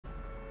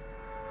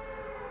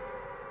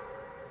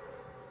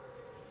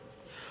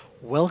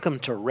Welcome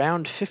to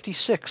round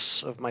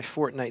 56 of my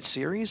Fortnite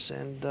series,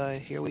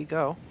 and here we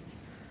go.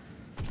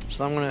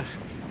 So I'm going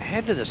to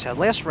head to this.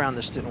 Last round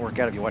this didn't work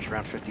out if you watch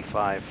round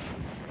 55.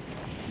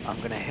 I'm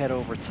going to head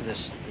over to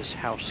this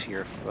house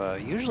here.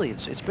 Usually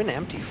it's been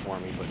empty for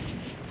me, but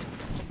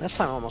last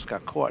time I almost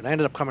got caught. And I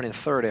ended up coming in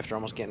third after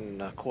almost getting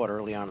caught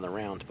early on in the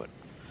round, but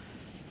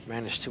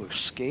managed to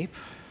escape.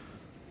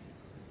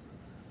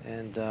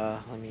 And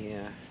let me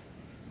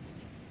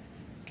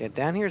get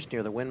down here. It's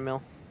near the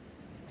windmill.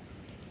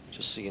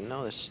 Just so you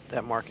know,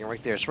 that marking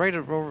right there. It's right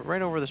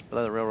over this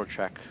the railroad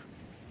track.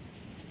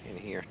 In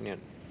here, near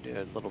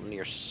little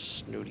near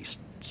snooty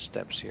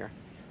steps here.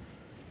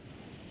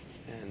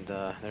 And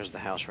there's the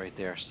house right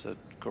there. So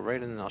go right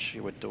in, and I'll show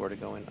you what door to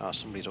go in. Oh,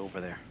 somebody's over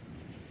there.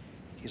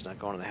 He's not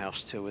going to the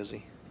house too, is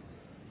he?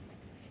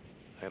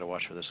 I gotta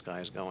watch where this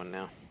guy's going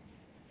now.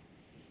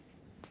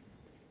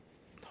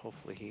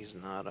 Hopefully he's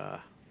not.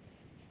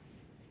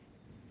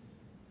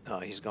 Oh,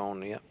 he's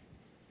going. Yep.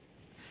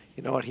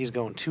 You know what? He's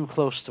going too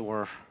close to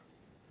where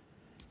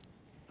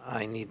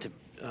I need to.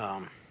 If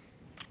I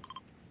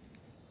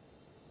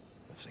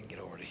can get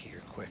over to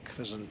here quick.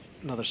 There's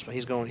another spot.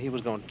 He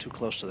was going too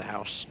close to the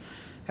house.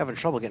 Having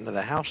trouble getting to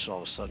the house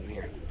all of a sudden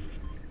here.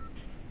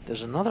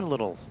 There's another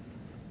little.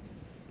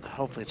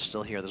 Hopefully it's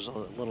still here. There's a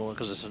little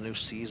because it's a new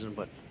season,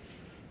 but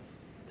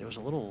there was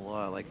a little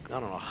like I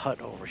don't know hut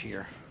over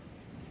here.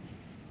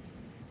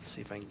 Let's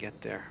see if I can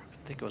get there.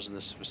 I think it was in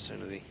this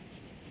vicinity.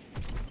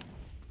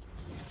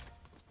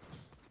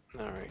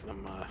 Alright,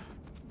 I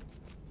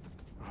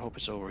hope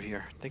it's over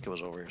here. I think it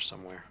was over here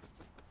somewhere.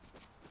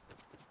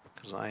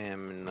 Because I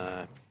am in,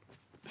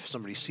 if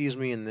somebody sees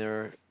me in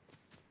there...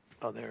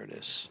 Oh, there it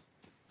is.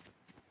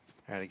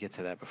 I gotta get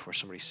to that before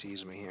somebody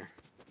sees me here.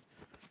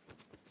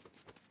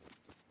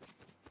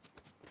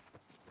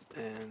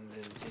 And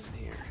in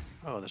here...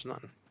 Oh, there's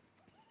nothing.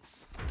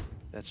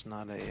 That's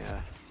not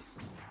a,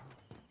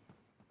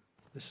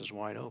 This is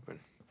wide open.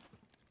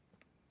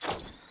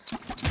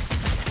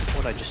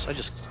 What,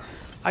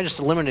 I just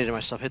eliminated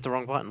myself. Hit the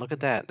wrong button. Look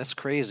at that. That's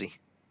crazy.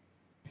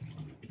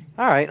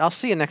 All right, I'll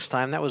see you next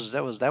time. That was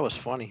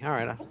funny. All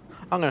right,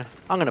 I'm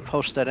gonna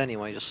post that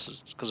anyway,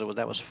 just because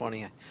that was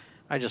funny.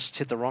 I just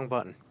hit the wrong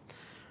button.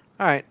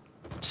 All right,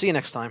 see you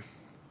next time.